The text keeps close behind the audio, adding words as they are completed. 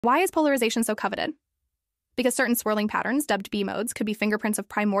Why is polarization so coveted? Because certain swirling patterns, dubbed B modes, could be fingerprints of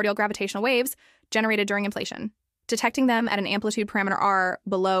primordial gravitational waves generated during inflation. Detecting them at an amplitude parameter r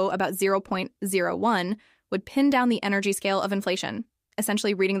below about 0.01 would pin down the energy scale of inflation,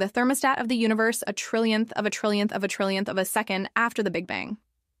 essentially reading the thermostat of the universe a trillionth of a trillionth of a trillionth of a second after the Big Bang.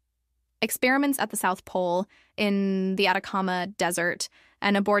 Experiments at the South Pole, in the Atacama Desert,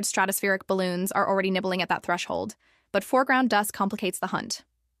 and aboard stratospheric balloons are already nibbling at that threshold, but foreground dust complicates the hunt.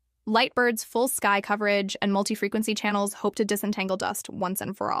 Lightbird's full sky coverage and multi-frequency channels hope to disentangle dust once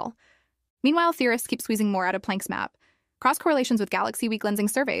and for all. Meanwhile, theorists keep squeezing more out of Planck's map. Cross-correlations with galaxy-weak lensing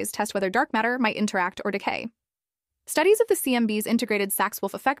surveys test whether dark matter might interact or decay. Studies of the CMB's integrated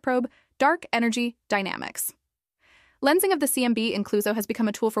Sachs-Wolf effect probe, dark energy dynamics. Lensing of the CMB in Cluzo has become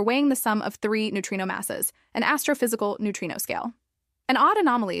a tool for weighing the sum of 3 neutrino masses, an astrophysical neutrino scale. And odd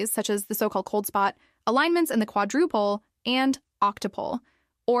anomalies, such as the so-called cold spot, alignments in the quadrupole, and octopole,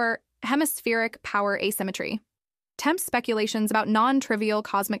 or hemispheric power asymmetry, tempt speculations about non-trivial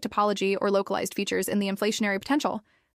cosmic topology or localized features in the inflationary potential,